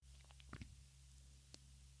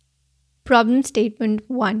Problem statement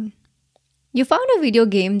 1. You found a video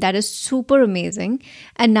game that is super amazing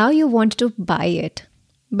and now you want to buy it,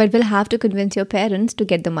 but will have to convince your parents to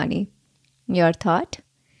get the money. Your thought?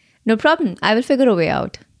 No problem, I will figure a way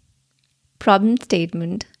out. Problem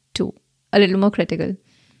statement 2. A little more critical.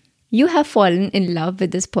 You have fallen in love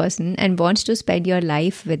with this person and want to spend your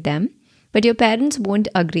life with them, but your parents won't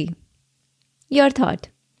agree. Your thought?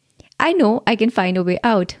 I know I can find a way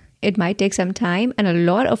out. It might take some time and a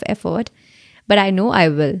lot of effort, but I know I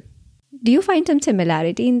will. Do you find some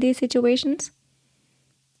similarity in these situations?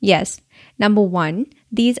 Yes. Number 1,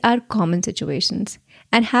 these are common situations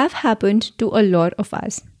and have happened to a lot of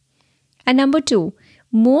us. And number 2,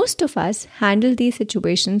 most of us handle these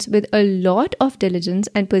situations with a lot of diligence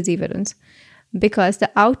and perseverance because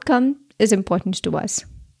the outcome is important to us.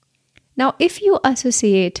 Now, if you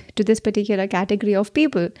associate to this particular category of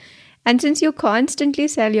people, and since you constantly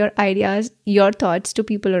sell your ideas, your thoughts to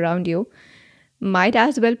people around you, might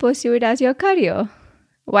as well pursue it as your career.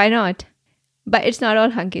 Why not? But it's not all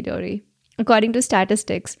hunky-dory. According to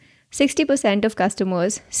statistics, 60% of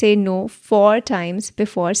customers say no 4 times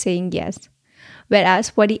before saying yes, whereas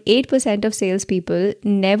 48% of salespeople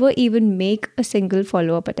never even make a single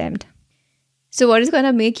follow-up attempt. So what is going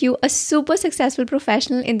to make you a super successful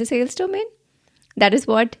professional in the sales domain? That is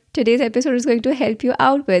what today's episode is going to help you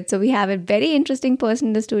out with. So we have a very interesting person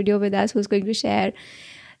in the studio with us who's going to share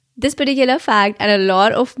this particular fact and a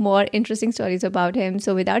lot of more interesting stories about him.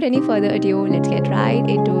 So without any further ado, let's get right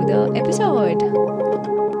into the episode.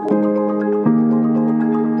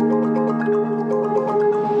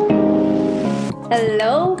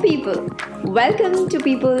 Hello, people. Welcome to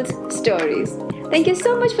People's Stories. Thank you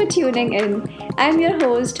so much for tuning in. I'm your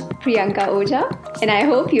host, Priyanka Ojha, and I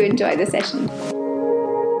hope you enjoy the session.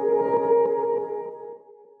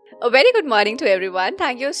 A very good morning to everyone.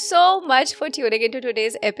 Thank you so much for tuning into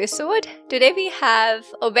today's episode. Today we have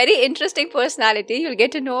a very interesting personality you'll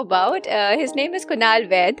get to know about. His name is Kunal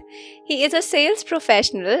Vaid. He is a sales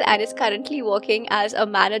professional and is currently working as a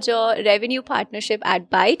manager revenue partnership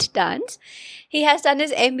at ByteDance. He has done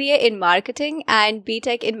his MBA in marketing and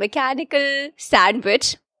BTech in mechanical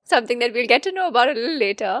sandwich, something that we'll get to know about a little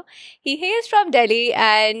later. He hails from Delhi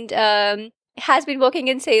and has been working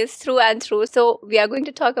in sales through and through. So we are going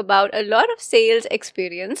to talk about a lot of sales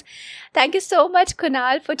experience. Thank you so much,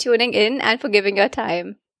 Kunal, for tuning in and for giving your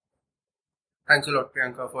time. Thanks a lot,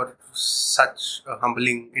 Priyanka, for such a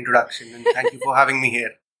humbling introduction, and thank you for having me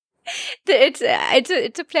here. It's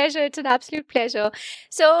a pleasure. It's an absolute pleasure.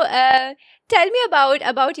 So tell me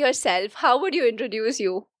about yourself. How would you introduce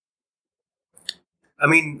you?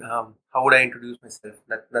 How would I introduce myself?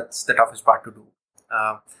 That's the toughest part to do.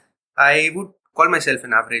 I would call myself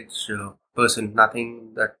an average person,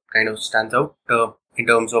 nothing that kind of stands out in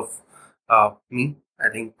terms of me. I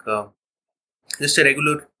think just a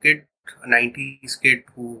regular kid, a 90s kid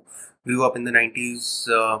who grew up in the 90s,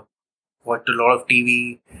 watched a lot of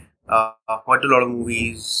TV, watched a lot of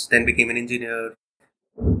movies, then became an engineer,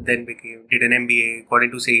 then did an MBA, got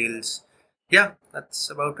into sales. Yeah, that's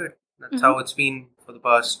about it. That's how it's been for the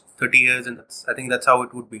past 30 years, and I think that's how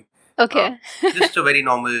it would be. Okay. Just a very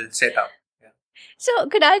normal setup. Yeah. So,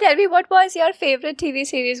 Kunal, tell me, what was your favorite TV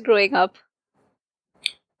series growing up?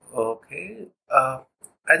 Okay.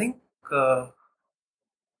 I think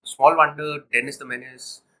Small Wonder, Dennis the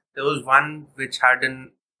Menace. There was one which had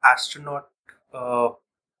an astronaut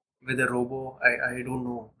with a robo. I don't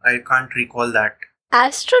know. I can't recall that.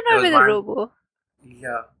 Astronaut with a robo?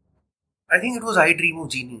 Yeah. I think it was I Dream of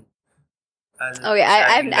Genie. Okay,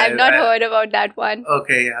 I've not heard about that one.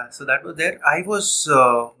 Okay, yeah. So that was there. I was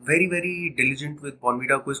very, very diligent with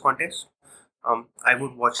Bonvita Quiz Contest. I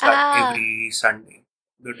would watch that every Sunday.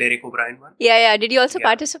 The Derek O'Brien one. Yeah. Did you also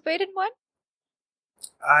participate in one?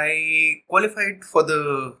 I qualified for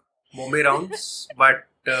the Bombay rounds, but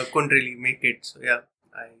couldn't really make it. So yeah.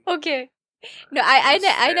 Okay. No,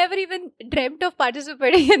 I never even dreamt of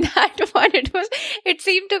participating in that one. It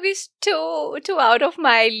seemed to be too out of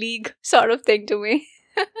my league sort of thing to me.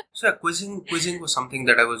 So yeah, quizzing was something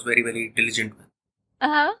that I was very, very diligent with.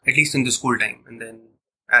 At least in the school time. And then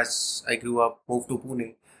as I grew up, moved to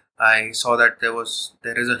Pune, I saw that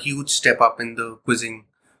there is a huge step up in the quizzing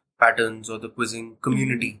patterns or the quizzing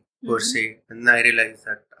community per se. And I realized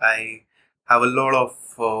that I have a lot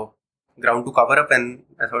of ground to cover up, and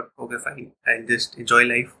I thought, okay, fine, I'll just enjoy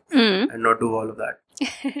life and not do all of that.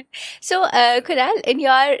 So, Kunal, in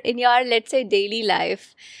your let's say daily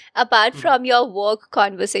life, apart from your work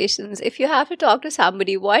conversations, if you have to talk to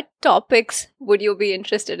somebody, what topics would you be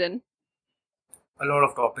interested in? A lot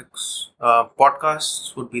of topics.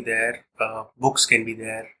 Podcasts would be there. Books can be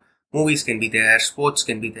there. Movies can be there, sports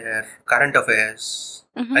can be there, current affairs.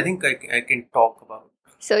 Mm-hmm. I think I can talk about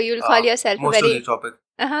So you'll call yourself a most of the very topic.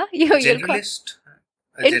 you'll call Generalist.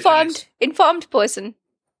 A generalist. informed person.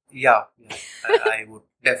 Yeah. I would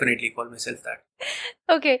definitely call myself that.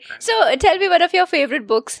 Okay, so tell me one of your favorite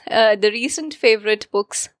books, the recent favorite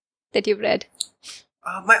books that you've read.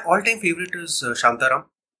 My all-time favorite is Shantaram.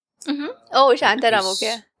 Mm-hmm. Oh, Shantaram, Is-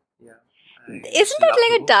 okay. Yeah. I Isn't just that love the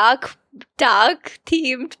like a book. dark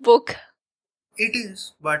themed book? It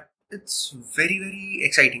is, but it's very, very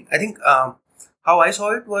exciting. I think how I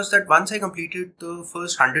saw it was that once I completed the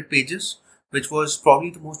first 100 pages, which was probably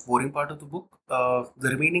the most boring part of the book, the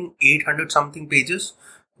remaining 800 something pages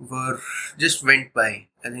were just went by.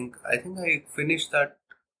 I think I finished that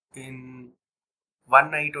in one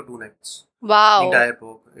night or 2 nights. The Wow. entire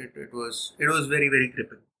book. It was very, very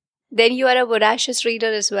gripping. Then you are a voracious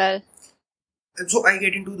reader as well. And so I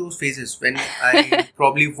get into those phases when I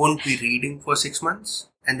probably won't be reading for 6 months,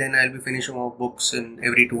 and then I'll be finishing off books in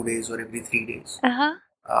every 2 days or every 3 days.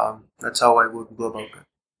 Uh-huh. That's how I would go about it.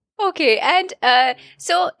 Okay, and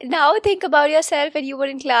so now think about yourself when you were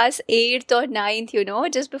in class 8th or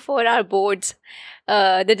 9th, just before our boards,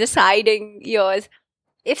 the deciding years.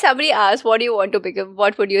 If somebody asks, what do you want to become,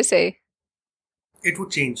 what would you say? It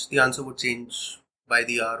would change. The answer would change by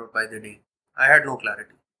the hour or by the day. I had no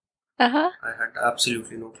clarity. Uh-huh. I had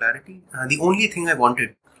absolutely no clarity. The only thing I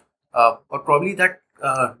wanted, or probably that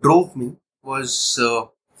drove me, was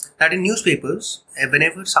that in newspapers,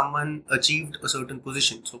 whenever someone achieved a certain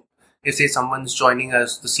position, so if say someone's joining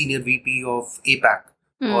as the senior VP of APAC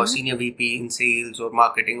or senior VP in sales or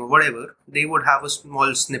marketing or whatever, they would have a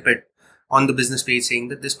small snippet on the business page saying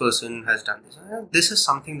that this person has done this. This is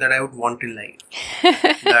something that I would want in life,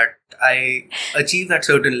 that I achieve that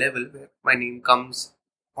certain level where my name comes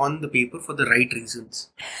on the paper for the right reasons.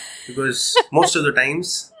 Because most of the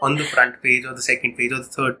times on the front page or the second page or the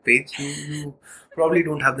third page, you probably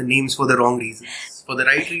don't have the names for the wrong reasons. For the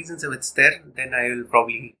right reasons, if it's there, then I will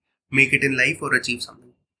probably make it in life or achieve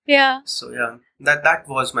something. Yeah. So yeah, that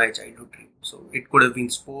was my childhood dream. So it could have been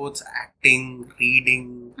sports, acting,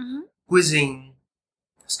 reading, quizzing,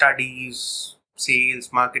 studies, sales,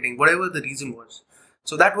 marketing, whatever the reason was.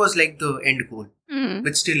 So that was like the end goal,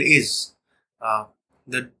 which still is.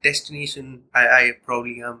 The destination, I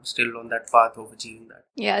probably am still on that path of achieving that.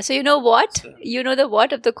 Yeah, so you know what? So, You know the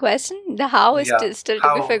what of the question? The how is still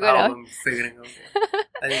to be figured how out. I'm figuring out. Yeah.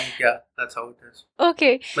 I think, that's how it is.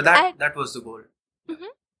 Okay. But that was the goal.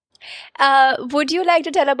 Would you like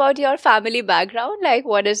to tell about your family background? Like,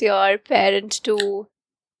 what does your parents do?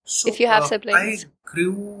 So, If you have siblings. I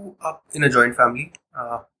grew up in a joint family,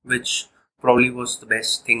 which probably was the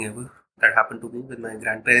best thing ever that happened to me with my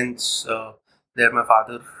grandparents. They're my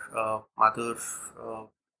father, mother,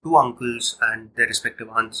 two uncles, and their respective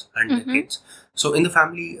aunts and their kids. So in the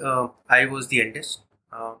family, I was the eldest,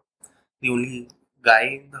 the only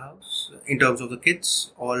guy in the house. In terms of the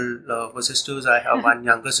kids, all were sisters. I have one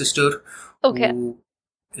younger sister Okay. who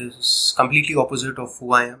is completely opposite of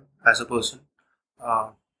who I am as a person.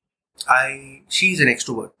 She's an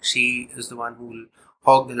extrovert. She is the one who will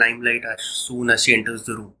hog the limelight as soon as she enters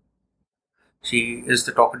the room. She is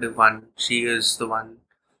the talkative one. She is the one.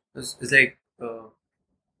 It's like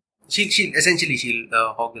she'll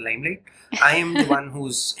hog the limelight. I am the one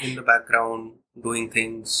who's in the background doing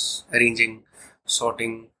things, arranging,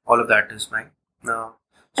 sorting. All of that is mine. So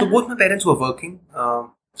both my parents were working.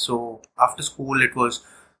 So after school, it was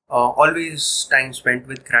always time spent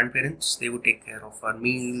with grandparents. They would take care of our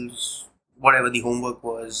meals, whatever the homework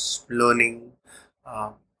was, learning.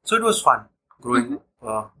 So it was fun growing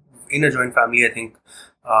up in a joint family. I think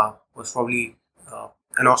was probably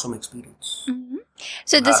an awesome experience.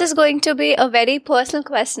 So this is going to be a very personal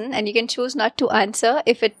question, and you can choose not to answer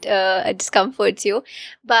if it discomforts you.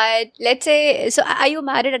 But let's say, so are you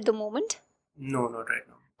married at the moment? No, not right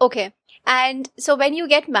now. Okay. And so when you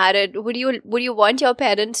get married, would you want your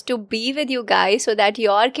parents to be with you guys so that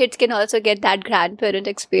your kids can also get that grandparent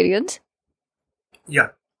experience? Yeah,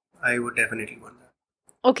 I would definitely want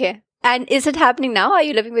that. Okay. And is it happening now? Are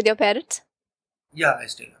you living with your parents? Yeah, I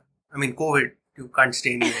still am. I mean, COVID, you can't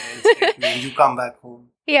stay anywhere else. Right? You come back home.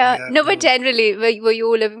 Yeah. No, but generally, were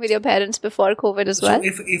you living with your parents before COVID as well?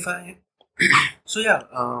 So if I, so yeah,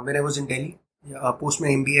 when I was in Delhi, post my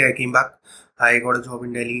MBA, I came back. I got a job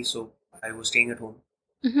in Delhi, so I was staying at home.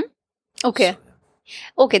 Okay. So, yeah.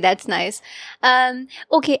 Okay, that's nice.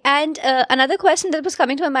 Okay, and another question that was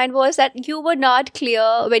coming to my mind was that you were not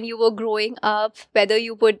clear when you were growing up whether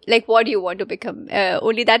you would, like, what do you want to become?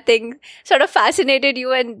 Only that thing sort of fascinated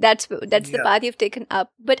you, and that's the path you've taken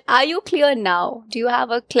up. But are you clear now? Do you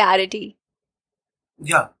have a clarity?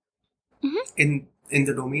 Yeah, in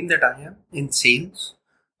the domain that I am in sales,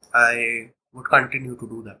 I would continue to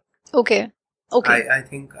do that. Okay. Okay. I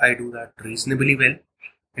think I do that reasonably well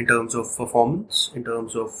in terms of performance, in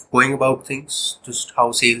terms of going about things, just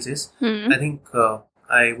how sales is. Hmm. I think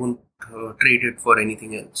I won't trade it for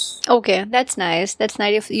anything else. Okay, that's nice. That's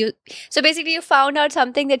nice. If you so basically you found out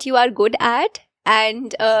something that you are good at,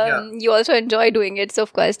 and Yeah. you also enjoy doing it. So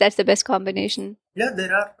of course, that's the best combination. Yeah,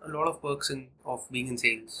 there are a lot of perks of being in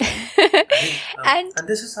sales. I think, And and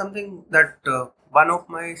this is something that one of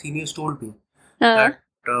my seniors told me, uh, that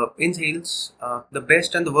in sales, the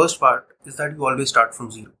best and the worst part is that you always start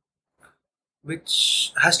from zero,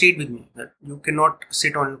 which has stayed with me. That you cannot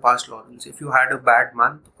sit on your past laurels. If you had a bad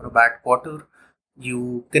month or a bad quarter,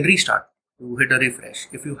 you can restart. You hit a refresh.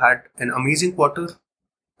 If you had an amazing quarter,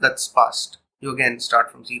 that's past. You again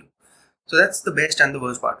start from zero. So that's the best and the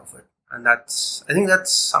worst part of it. And I think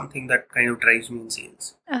that's something that kind of drives me in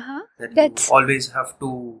sales. That you that's always have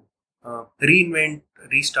to reinvent,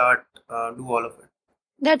 restart, do all of it.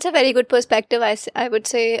 That's a very good perspective, I would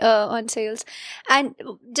say, on sales. And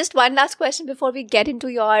just one last question before we get into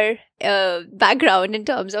your background in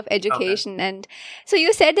terms of education. And so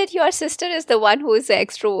you said that your sister is the one who is the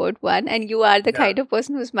extrovert one, and you are the Yeah. kind of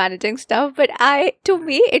person who's managing stuff. But to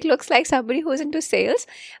me, it looks like somebody who's into sales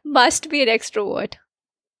must be an extrovert.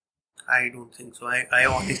 I don't think so. I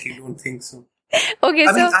honestly don't think so. Okay,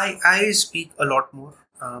 I so mean, I speak a lot more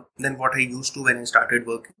than what I used to when I started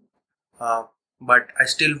working. But I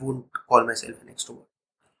still won't call myself an extrovert.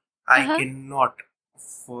 I Uh-huh. cannot.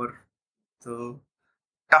 For the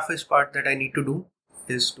toughest part that I need to do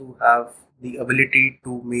is to have the ability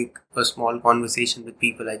to make a small conversation with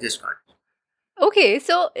people. I just can't. Okay,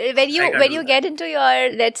 so when I can't when do you that. get into your,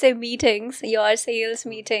 let's say, meetings, your sales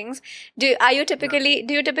meetings, do you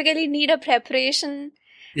typically need a preparation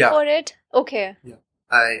Yeah, for it? Okay.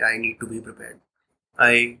 I need to be prepared.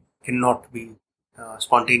 I cannot be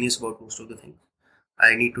spontaneous about most of the things.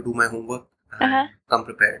 I need to do my homework and Uh-huh. come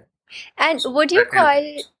prepared. And So would you that kind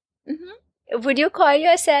of call helps. would you call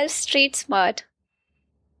yourself street smart?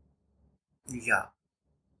 Yeah.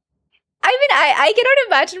 I mean, I cannot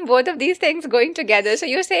imagine both of these things going together. So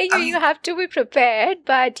you're saying I you mean, have to be prepared,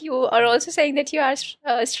 but you are also saying that you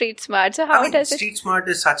are street smart. So how does it? street smart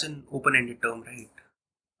is such an open-ended term, right?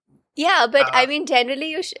 Yeah, but I Uh, mean,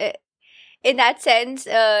 generally, in that sense,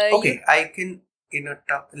 okay, I can, in a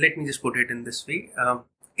tough, let me just put it in this way.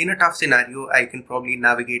 In a tough scenario, I can probably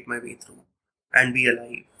navigate my way through and be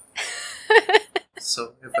alive.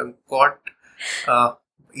 So if I'm caught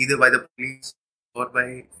either by the police or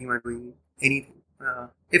by anyone doing anything,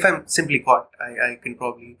 if I'm simply caught, I can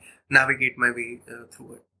probably navigate my way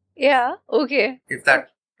through it. Yeah, okay. If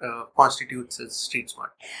that constitutes as street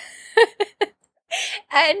smart.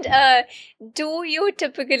 And do you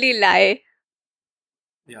typically lie?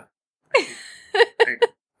 Yeah. I do.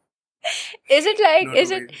 Is it like Not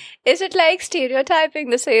is always. it like stereotyping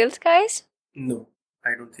the sales guys? No,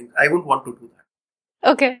 I don't think. I won't want to do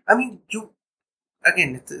that. Okay. I mean,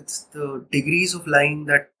 again, it's the degrees of lying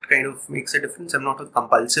that kind of makes a difference. I'm not a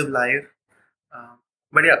compulsive liar.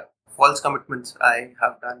 But yeah, false commitments I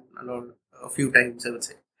have done a few times, I would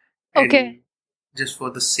say. Okay. And just for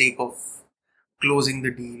the sake of closing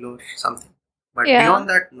the deal or something. But Yeah. beyond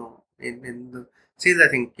that, no. In the sales, I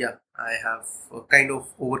think, yeah, I have kind of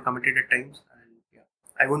overcommitted at times. And yeah,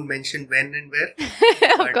 I won't mention when and where.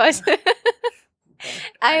 Of But- course. but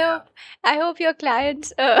I hope your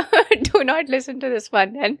clients do not listen to this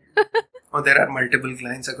one then. there are multiple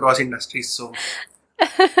clients across industries, so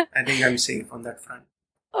I think I'm safe on that front.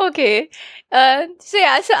 Okay. So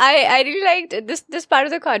yeah, so I really liked this part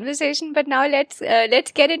of the conversation, but now let's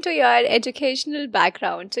get into your educational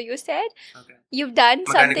background. So you said Okay. you've done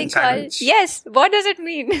Mechanical something called, sandwich. yes, what does it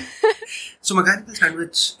mean? So Mechanical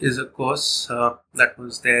Sandwich is a course that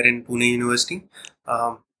was there in Pune University,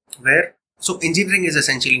 where so engineering is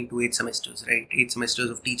essentially into 8 semesters, right? 8 semesters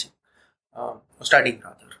of teaching, or studying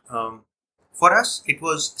rather. For us, it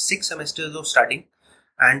was 6 semesters of studying,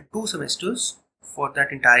 and 2 semesters for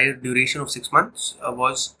that entire duration of 6 months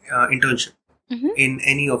was internship Mhm. in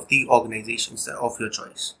any of the organizations of your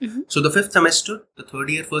choice. Mhm. So the 5th semester, the 3rd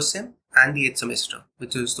year first sem, and the 8th semester,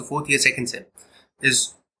 which is the 4th year second sem,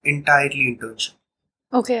 is entirely internship.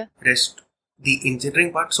 Okay. Rest, the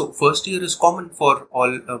engineering part. So first year is common for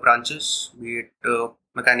all branches, be it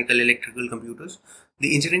mechanical, electrical, computers.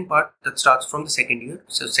 The engineering part that starts from the second year,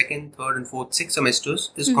 so second, third, and fourth, 6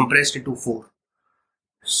 semesters is Mhm. compressed into 4.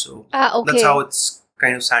 So Okay. that's how it's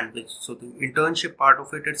kind of sandwiched. So the internship part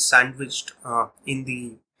of it is sandwiched in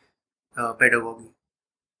the pedagogy.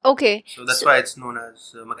 Okay. So that's why it's known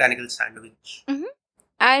as mechanical sandwich.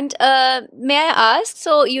 And may I ask,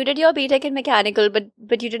 so you did your BTech in mechanical,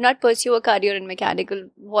 but you did not pursue a career in mechanical.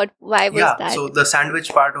 Why was Yeah, that? so the sandwich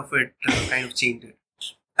part of it kind of changed it.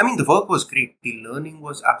 I mean, the work was great. The learning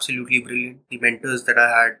was absolutely brilliant. The mentors that I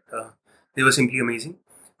had, they were simply amazing.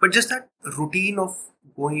 But just that routine of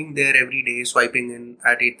going there every day, swiping in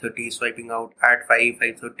at 8:30, swiping out at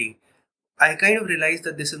 5:30, I kind of realized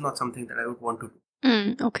that this is not something that I would want to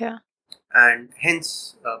do. Okay. And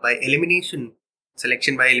hence, by elimination,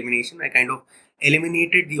 selection by elimination, I kind of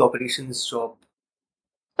eliminated the operations job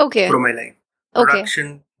Okay. from my life. Okay.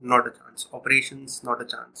 Production, not a chance. Operations, not a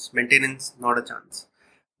chance. Maintenance, not a chance.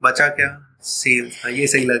 बचा क्या? Sales. हाँ, ये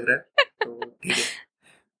सही लग रहा है. तो ठीक है.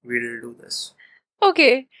 We'll do this.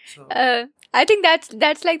 Okay. So, I think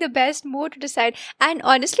that's like the best mode to decide. And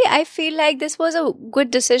honestly, I feel like this was a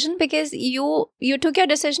good decision because you took your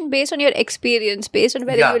decision based on your experience, based on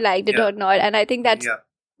whether Yeah, you liked it yeah. or not. And I think that's yeah.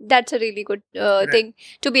 a really good Right. thing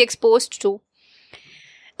to be exposed to.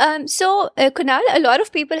 So Kunal, a lot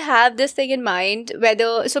of people have this thing in mind,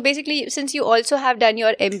 so basically, since you also have done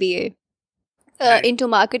your MBA Right. into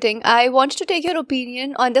marketing, I want to take your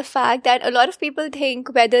opinion on the fact that a lot of people think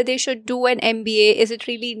whether they should do an MBA, is it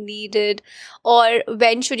really needed, or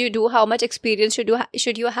when should you do, how much experience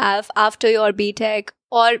should you have after your BTech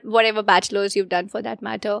or whatever bachelor's you've done for that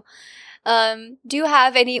matter. Do you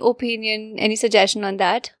have any opinion, any suggestion on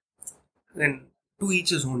that? Then to each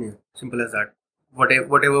his own here. Simple as that.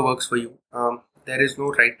 Whatever works for you. There is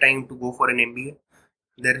no right time to go for an MBA.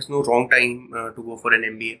 There is no wrong time to go for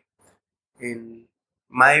an MBA. In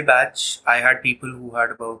my batch, I had people who had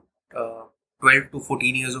about 12 to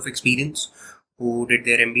 14 years of experience who did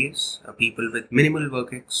their MBAs. People with minimal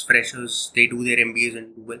work ex, freshers, they do their MBAs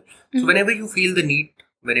and do well. So whenever you feel the need,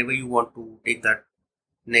 whenever you want to take that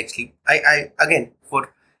next leap, I again,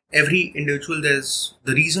 for every individual, there's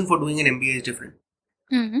the reason for doing an MBA is different.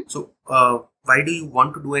 So why do you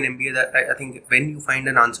want to do an MBA? That I think when you find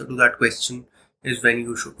an answer to that question is when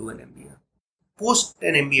you should do an MBA. Post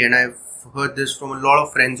an MBA, and I've heard this from a lot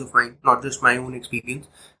of friends of mine, not just my own experience,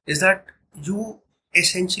 is that you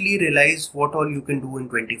essentially realize what all you can do in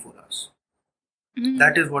 24 hours.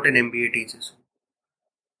 That is what an MBA teaches.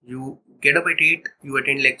 You get up at 8, you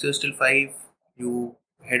attend lectures till 5, you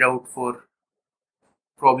head out for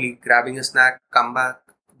probably grabbing a snack, come back,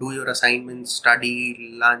 do your assignments,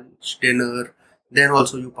 study, lunch, dinner, then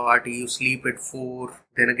also you party, you sleep at 4,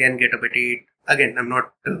 then again get up at 8. Again, I'm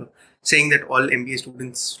not saying that all MBA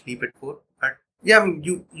students sleep at 4, but yeah, I mean,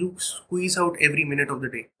 you squeeze out every minute of the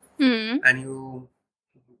day and you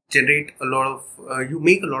generate a lot of, you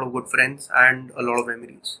make a lot of good friends and a lot of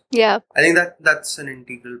memories. Yeah. I think that's an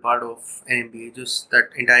integral part of an MBA, just that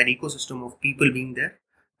entire ecosystem of people being there.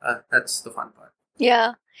 That's the fun part.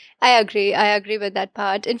 Yeah, I agree with that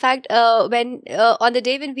part. In fact, when on the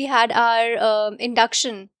day when we had our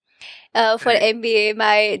induction for Right.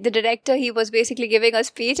 MBA, the director, he was basically giving a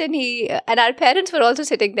speech, and our parents were also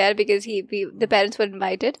sitting there because the parents were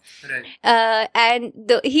invited. Right. And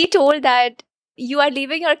he told that you are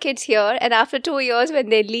leaving your kids here, and after 2 years when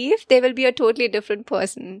they leave, they will be a totally different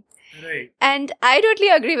person. Right. And I totally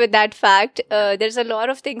agree with that fact. There's a lot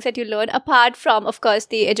of things that you learn apart from, of course,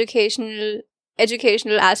 the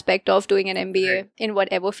educational aspect of doing an MBA Right. in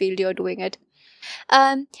whatever field you're doing it.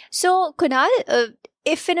 So Kunal,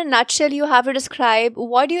 if in a nutshell you have to describe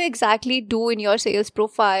what do you exactly do in your sales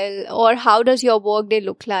profile, or how does your work day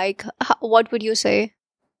look like, what would you say?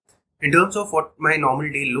 In terms of what my normal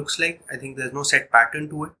day looks like, I think there's no set pattern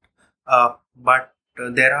to it. But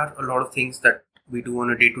there are a lot of things that we do on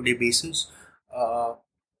a day-to-day basis.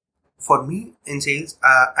 For me in sales,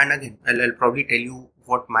 and again, I'll probably tell you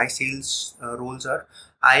what my sales roles are.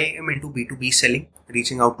 I am into B2B selling,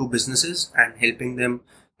 reaching out to businesses and helping them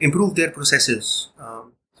improve their processes.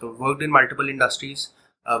 So worked in multiple industries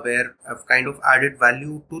where I've kind of added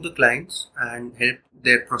value to the clients and helped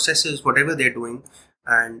their processes, whatever they're doing,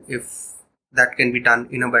 and if that can be done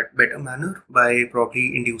in a better manner by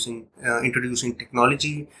probably introducing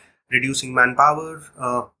technology, reducing manpower,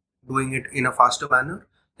 doing it in a faster manner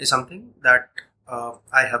is something that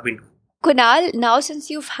I have been doing. Kunal, now since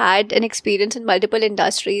you've had an experience in multiple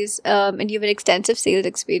industries and you have an extensive sales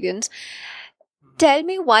experience, tell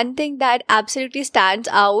me one thing that absolutely stands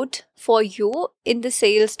out for you in the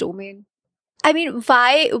sales domain. I mean,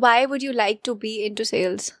 why would you like to be into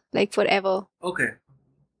sales like forever? Okay.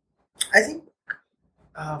 I think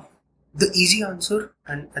the easy answer,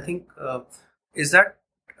 and I think is that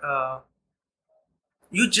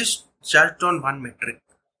you just judged on one metric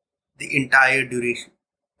the entire duration.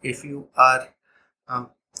 If you are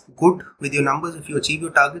good with your numbers, if you achieve your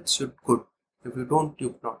targets, you're good. If you don't,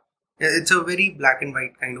 you're not. It's a very black and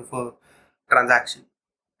white kind of a transaction.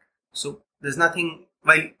 So there's nothing.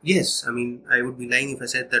 While yes, I mean I would be lying if I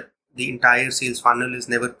said that the entire sales funnel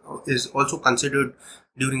is also considered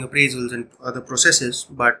during appraisals and other processes.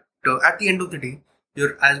 But at the end of the day,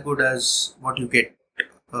 you're as good as what you get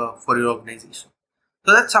for your organization.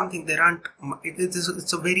 So that's something there aren't.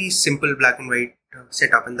 It's a very simple black and white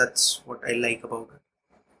setup, and that's what I like about it.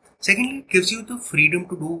 Secondly, it gives you the freedom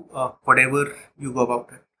to do whatever you go about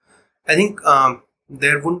it. I think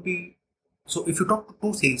there wouldn't be. So if you talk to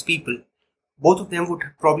two salespeople, both of them would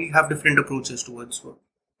probably have different approaches towards work.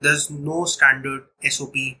 There's no standard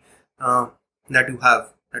SOP that you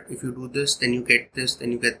have. That if you do this, then you get this,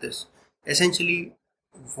 then you get this. Essentially,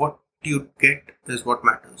 what you get is what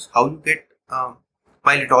matters. How you get,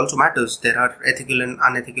 while it also matters, there are ethical and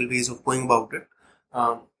unethical ways of going about it.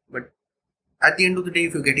 But at the end of the day,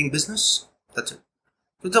 if you're getting business, that's it.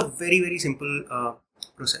 So it's a very, very simple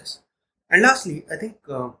process. And lastly, I think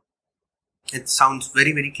it sounds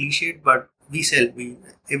very, very cliched, but we sell.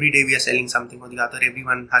 Every day we are selling something or the other.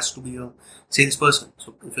 Everyone has to be a salesperson.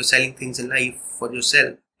 So if you're selling things in life for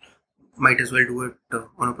yourself, might as well do it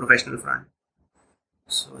on a professional front.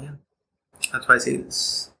 So yeah, that's why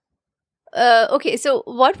sales. Okay, so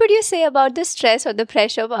what would you say about the stress or the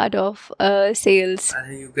pressure part of sales? I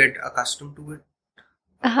think you get accustomed to it.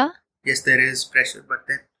 Uh-huh. Yes, there is pressure, but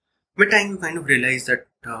then with time you kind of realize that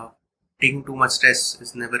taking too much stress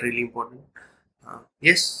is never really important.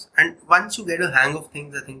 Yes, and once you get a hang of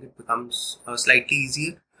things, I think it becomes slightly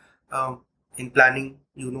easier. In planning,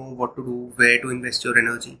 you know what to do, where to invest your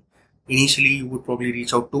energy. Initially, you would probably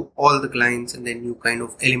reach out to all the clients, and then you kind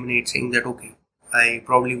of eliminate saying that, okay, I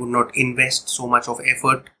probably would not invest so much of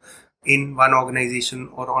effort in one organization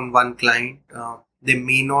or on one client. They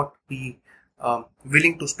may not be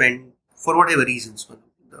willing to spend for whatever reasons.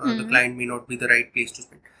 The client may not be the right place to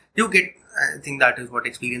spend. You get, I think that is what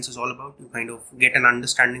experience is all about. You kind of get an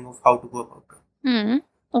understanding of how to go about it.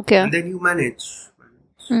 Okay. And then you manage.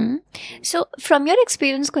 So from your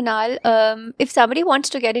experience, Kunal, if somebody wants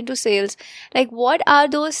to get into sales, like what are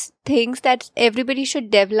those things that everybody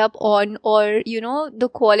should develop on, or the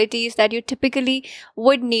qualities that you typically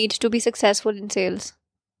would need to be successful in sales?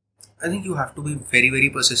 I think you have to be very, very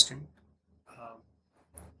persistent.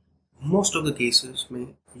 Most of the cases,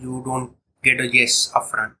 you don't get a yes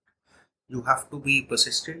upfront. You have to be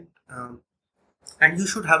persistent, and you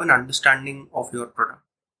should have an understanding of your product.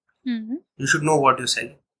 You should know what you're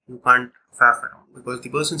selling. You can't faff around, because the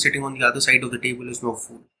person sitting on the other side of the table is no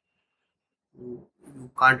fool.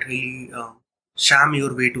 You can't really sham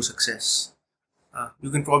your way to success. You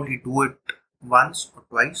can probably do it once or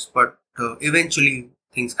twice, but eventually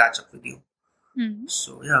things catch up with you.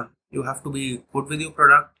 So yeah, you have to be good with your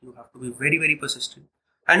product. You have to be very, very persistent,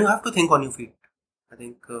 and you have to think on your feet. I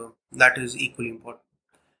think that is equally important,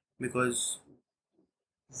 because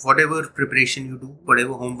whatever preparation you do,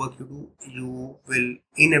 whatever homework you do, you will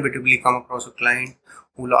inevitably come across a client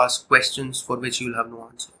who will ask questions for which you will have no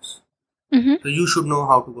answers. So you should know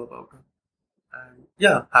how to go about it. And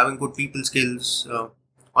yeah, having good people skills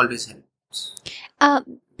always helps.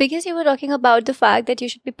 Because you were talking about the fact that you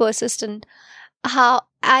should be persistent. How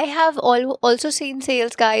I have also seen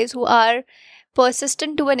sales guys who are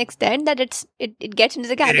persistent to an extent that it gets into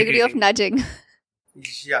the category of nudging.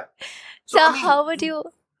 Yeah. So I mean, how would you?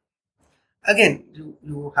 Again,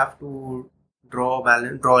 you have to draw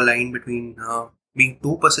a line between being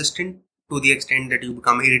too persistent to the extent that you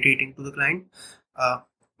become irritating to the client,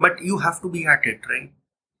 but you have to be at it, right?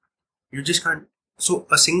 You just can't. So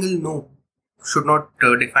a single no should not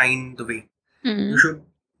define the way. You should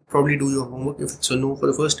probably do your homework. If it's a no for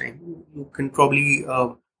the first time, you can probably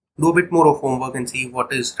do a bit more of homework and see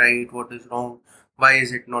what is right, what is wrong, why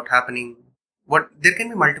is it not happening. There can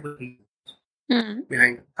be multiple reasons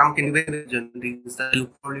behind it. Some can be very general reasons that you're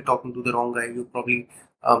probably talking to the wrong guy. You probably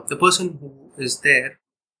the person who is there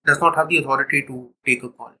does not have the authority to take a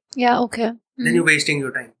call. Yeah, okay. Then you're wasting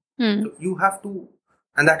your time. So you have to,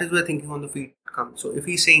 and that is where thinking on the feet comes. So if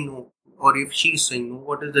he's saying no, or if she's saying no,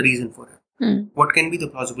 what is the reason for it? What can be the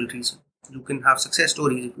plausible reason? You can have success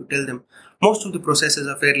stories if you tell them. Most of the processes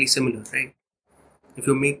are fairly similar, right? If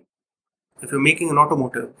you're making an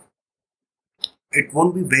automotive, it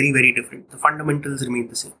won't be very, very different. The fundamentals remain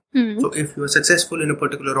the same. So if you're successful in a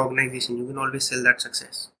particular organization, you can always sell that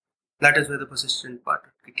success. That is where the persistent part.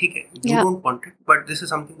 Okay, you don't want it, but this is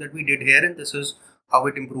something that we did here, and this is how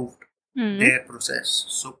it improved their process.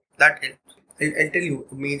 So that helps. I'll tell you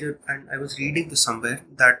a major, and I was reading this somewhere,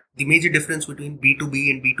 that the major difference between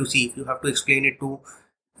B2B and B2C, if you have to explain it to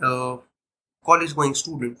a college going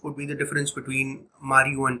student, would be the difference between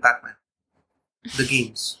Mario and Pac-Man, the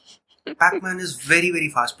games. Pac-Man is very, very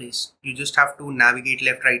fast paced. You just have to navigate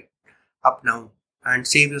left, right, up, down, and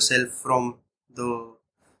save yourself from the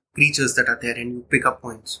creatures that are there, and you pick up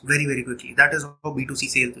points very, very quickly. That is how B2C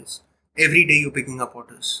sales is. Every day you're picking up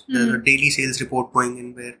orders. There's a daily sales report going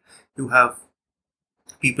in where you have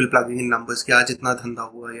people plugging in numbers. कि आज इतना धंधा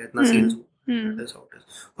हुआ या इतना sales हुआ. That is how it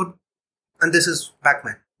is. And this is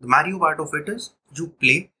Pac-Man. The Mario part of it is you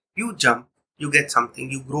play, you jump, you get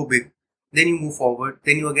something, you grow big, then you move forward,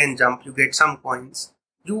 then you again jump, you get some points.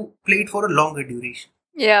 You play it for a longer duration.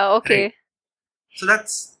 Yeah, okay. Right? So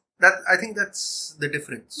I think that's the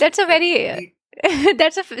difference. That's a very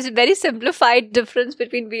that's a very simplified difference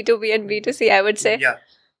between B2B and B2C, I would say. Yeah.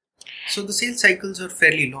 So the sales cycles are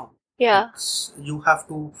fairly long. Yeah. You have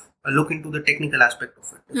to look into the technical aspect of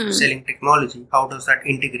it. If you're selling technology, how does that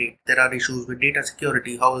integrate? There are issues with data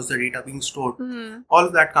security. How is the data being stored? All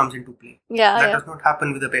of that comes into play. Yeah. That does not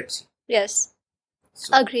happen with a Pepsi. Yes.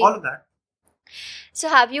 So Agreed. all of that. So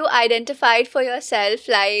have you identified for yourself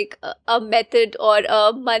like a method or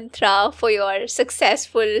a mantra for your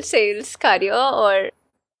successful sales career, or?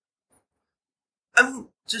 I mean,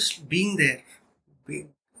 just being there,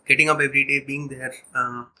 getting up every day, being there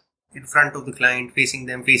in front of the client, facing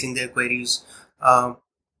them, facing their queries,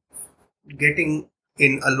 getting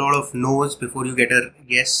in a lot of no's before you get a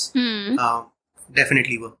yes,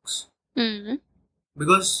 definitely works.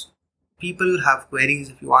 Because people have queries.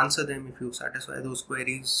 If you answer them, if you satisfy those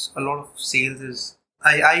queries, a lot of sales is,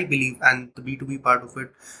 I believe, and the B2B part of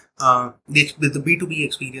it, the B2B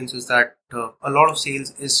experience is that a lot of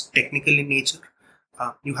sales is technical in nature.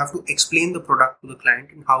 You have to explain the product to the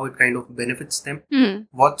client and how it kind of benefits them,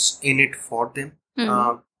 what's in it for them.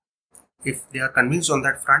 If they are convinced on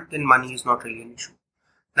that front, then money is not really an issue.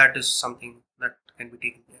 That is something that can be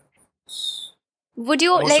taken care of. Would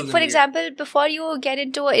you, like, for example, before you get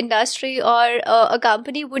into an industry or a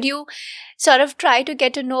company, would you sort of try to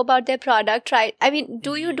get to know about their product?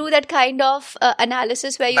 Do you do that kind of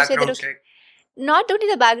analysis where you background say that, check. Not only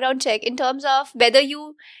the background check, in terms of whether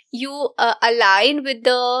you align with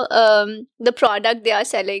the product they are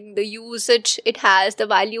selling, the usage it has, the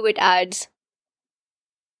value it adds?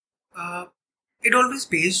 It always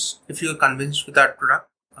pays if you're convinced with that product.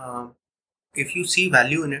 If you see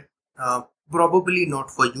value in it, probably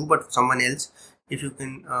not for you, but for someone else. If you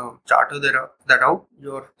can charter that out,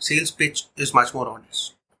 your sales pitch is much more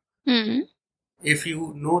honest. If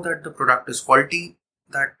you know that the product is faulty,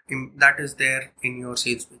 that is there in your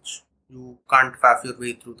sales pitch. You can't faff your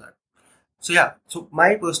way through that. So yeah, so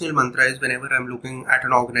my personal mantra is, whenever I'm looking at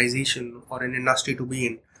an organization or an industry to be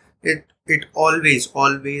in, it always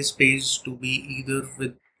pays to be either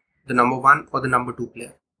with the number one or the number two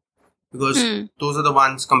player. Because those are the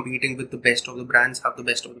ones competing with the best of the brands, have the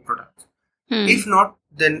best of the products. If not,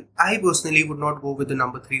 then I personally would not go with the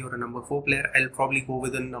number 3 or a number 4 player. I'll probably go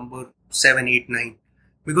with a number 7, 8, 9.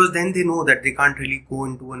 Because then they know that they can't really go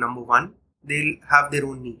into a number 1. They'll have their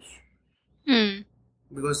own niche.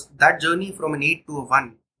 Because that journey from an 8 to a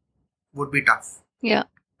 1 would be tough. Yeah.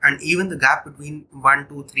 And even the gap between 1,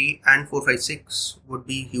 2, 3 and 4, 5, 6 would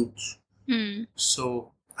be huge.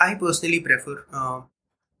 So I personally prefer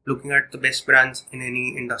looking at the best brands in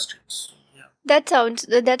any industries. Yeah. That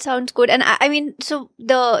sounds good. And I mean, so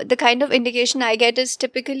the kind of indication I get is,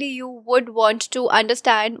 typically you would want to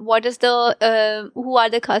understand what is the who are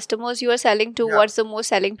the customers you are selling to, what's the most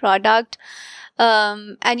selling product,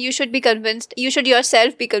 and you should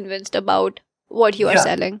yourself be convinced about what you are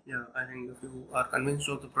selling. Yeah, I think if you are convinced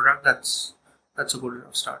of the product, that's a good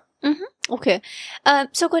enough start. Okay.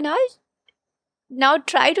 So Kunal, now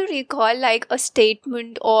try to recall like a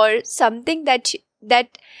statement or something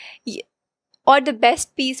or the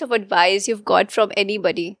best piece of advice you've got from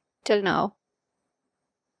anybody till now.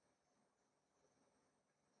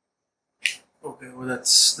 Okay, well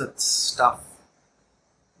that's tough.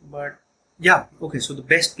 But yeah, okay, so the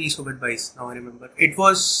best piece of advice, now I remember. It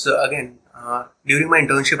was, again, during my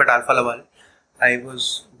internship at Alfa Laval. I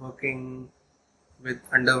was working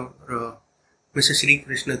under Mr. Sri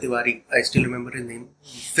Krishna Tiwari. I still remember his name.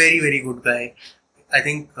 Very, very good guy. I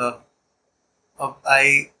think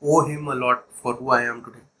I owe him a lot for who I am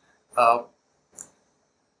today.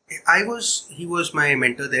 He was my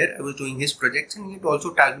mentor there. I was doing his projects, and he had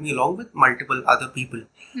also tagged me along with multiple other people,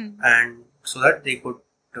 and so that they could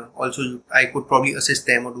I could probably assist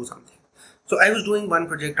them or do something. So I was doing one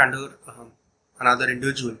project under another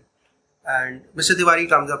individual, and Mr. Tiwari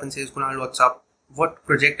comes up and says, "Kunal, what's up? What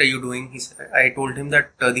project are you doing?" I told him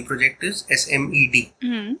that the project is SMED,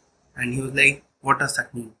 and he was like, "What does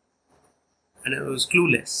that mean?" And I was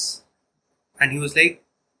clueless. And he was like,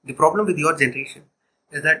 "The problem with your generation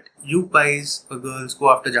is that you guys or girls go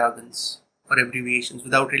after jargons or abbreviations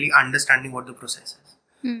without really understanding what the process is.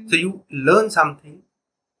 So you learn something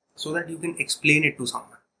so that you can explain it to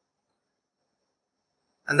someone.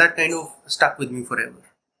 And that kind of stuck with me forever.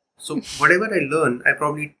 So whatever I learn,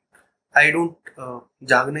 I don't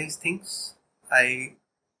jargonize things.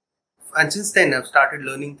 And since then I've started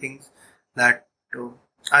learning things that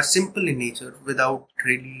are simple in nature without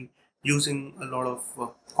really using a lot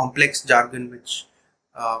of complex jargon which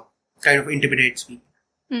kind of intimidates people.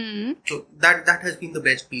 So that has been the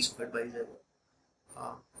best piece of advice ever.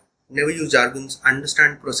 Never use jargons,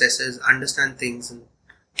 understand processes, understand things, and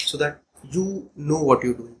so that you know what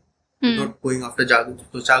you're doing. You're not going after jargons,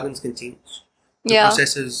 because jargons can change. The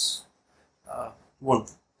processes won't.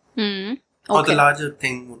 Or the larger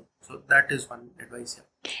thing won't. So that is one advice here.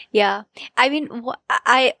 Yeah, I mean,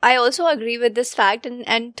 I also agree with this fact,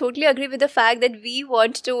 and totally agree with the fact that we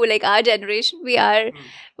want to, like, our generation,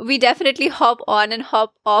 we definitely hop on and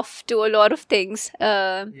hop off to a lot of things.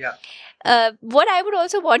 What I would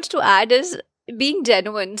also want to add is being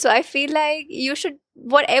genuine. So I feel like you should,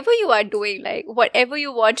 whatever you are doing, like whatever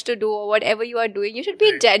you want to do or whatever you are doing, you should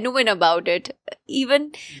be genuine about it.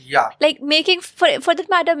 Even like making, for that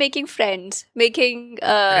matter, making friends, making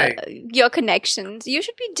your connections. You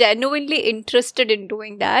should be genuinely interested in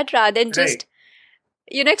doing that rather than just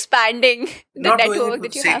expanding the network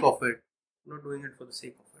that you have. Not doing it for the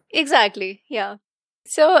sake of it. Exactly. Yeah.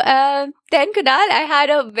 So then, Kunal, I had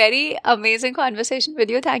a very amazing conversation with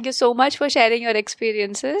you. Thank you so much for sharing your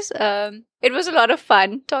experiences. It was a lot of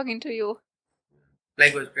fun talking to you.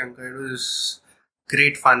 Likewise, Priyanka. It was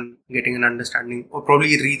great fun getting an understanding, or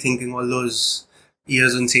probably rethinking all those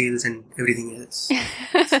years on sales and everything else.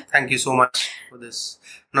 Thank you so much for this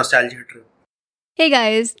nostalgia trip. Hey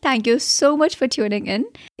guys, thank you so much for tuning in.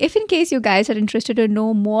 If in case you guys are interested to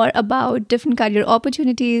know more about different career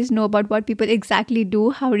opportunities, know about what people exactly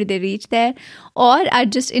do, how did they reach there, or are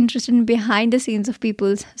just interested in behind the scenes of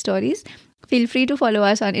people's stories, feel free to follow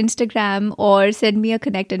us on Instagram or send me a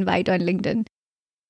connect invite on LinkedIn.